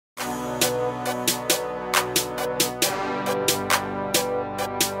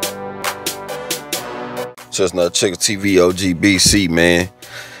Chestnut Checker TV, OG BC, man.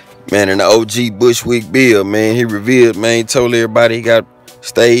 Man, and the OG Bushwick Bill, man, he revealed, man, he told everybody he got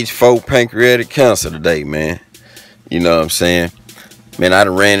stage 4 pancreatic cancer today, man. You know what I'm saying? Man, I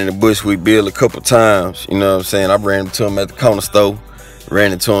done ran into Bushwick Bill a couple times, you know what I'm saying? I ran into him at the corner store,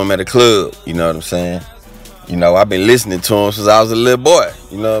 ran into him at a club, you know what I'm saying? You know, I've been listening to him since I was a little boy,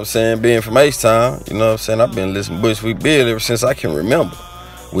 you know what I'm saying? Being from H-Town, you know what I'm saying? I've been listening to Bushwick Bill ever since I can remember.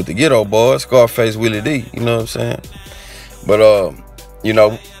 With the Geto Boys, Scarface, Willie D, you know what I'm saying? But, you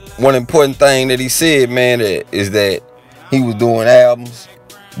know, one important thing that he said, man, is that he was doing albums,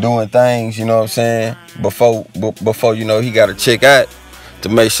 doing things, you know what I'm saying, before you know, he got to check out to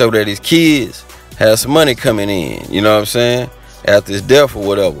make sure that his kids have some money coming in, you know what I'm saying, after his death or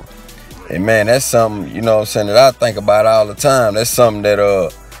whatever. And, man, that's something, you know what I'm saying, that I think about all the time. That's something that,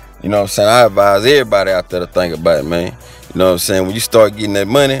 you know what I'm saying, I advise everybody out there to think about it, man. You know what I'm saying, when you start getting that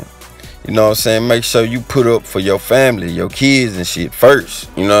money, you know what I'm saying, make sure you put up for your family, your kids and shit first,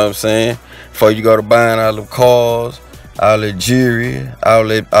 you know what I'm saying, before you go to buying all the cars, all that jewelry, all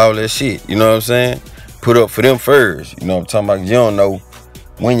that shit, you know what I'm saying, put up for them first, you know what I'm talking about, you don't know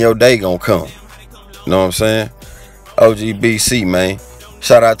when your day gonna come, you know what I'm saying, OG BC, man,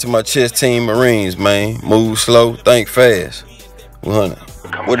 shout out to my chess team Marines, man, move slow, think fast, 100.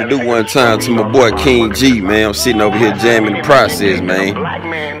 What to do one time to my boy King G, man. I'm sitting over here jamming the process, man.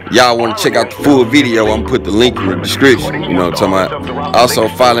 Y'all want to check out the full video, I'm put the link in the description. You know what I'm talking about. Also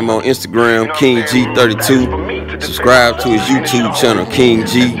follow him on Instagram, KingG32. Subscribe to his YouTube channel,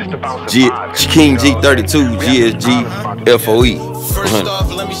 KingG32 GSG First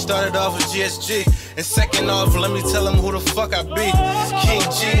off, let me start it off with GSG. And second off, let me tell them who the fuck I be. King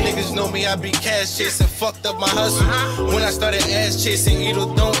G, niggas know me, I be cash chasing, fucked up my hustle. When I started ass chasing, eat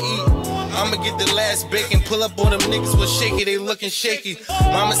or don't eat, I'ma get the last bacon, pull up on them niggas with shaky, they looking shaky.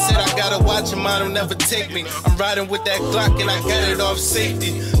 Mama said I gotta watch them, I don't never take me. I'm riding with that Glock and I got it off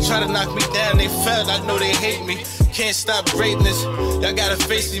safety. Try to knock me down, they fell, I know they hate me. Can't stop greatness, y'all gotta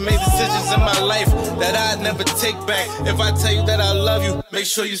face me. Made decisions in my life that I'd never take back. If I tell you that I love you, make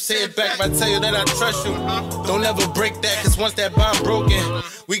sure you say it back. If I tell you that I trust you, don't ever break that, cause once that bond broken,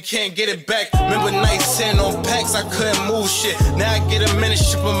 we can't get it back. Remember nights sitting on packs, I couldn't move shit. Now I get a minute,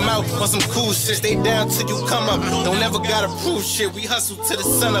 ship them out on some cool shit. Stay down till you come up, don't ever gotta prove shit. We hustle till the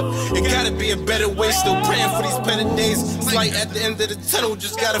sun up, it gotta be a better way. Still praying for these better days. It's like at the end of the tunnel,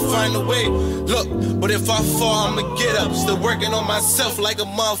 just gotta find a way. Look, but if I fall, I'ma get up. Still working on myself like a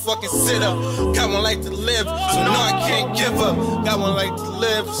motherfucking sit-up. Got one like to live, so no I can't give up. Got one like to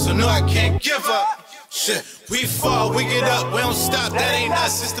live, so no I can't give up. Shit, we fall, we get up, we don't stop, that ain't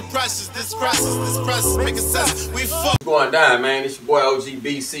us, it's the process, this process, making sense, we fall. What's going down, man? It's your boy OG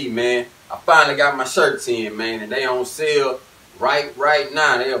BC, man. I finally got my shirts in, man, and they on sale right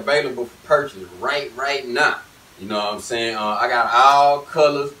now. They available for purchase right now. You know what I'm saying? I got all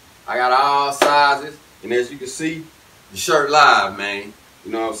colors, I got all sizes, and as you can see, the shirt live, man.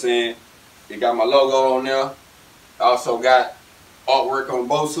 You know what I'm saying? It got my logo on there. Also got artwork on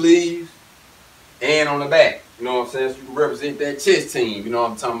both sleeves and on the back. You know what I'm saying? So you can represent that chess team. You know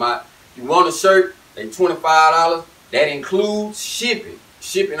what I'm talking about? If you want a shirt, they $25. That includes shipping.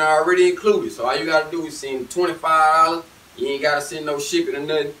 Shipping already included. So all you gotta do is send $25. You ain't gotta send no shipping or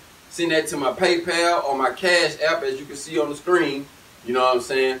nothing. Send that to my PayPal or my Cash App, as you can see on the screen. You know what I'm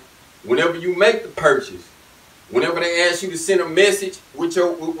saying? Whenever you make the purchase, whenever they ask you to send a message with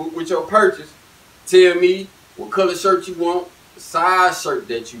your purchase, tell me what color shirt you want, the size shirt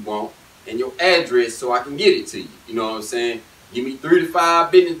that you want, and your address so I can get it to you. You know what I'm saying? Give me 3 to 5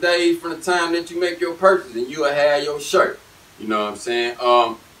 business days from the time that you make your purchase and you'll have your shirt. You know what I'm saying?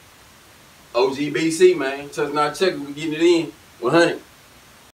 OG BC, man. Chestnut Checker, we getting it in. 100.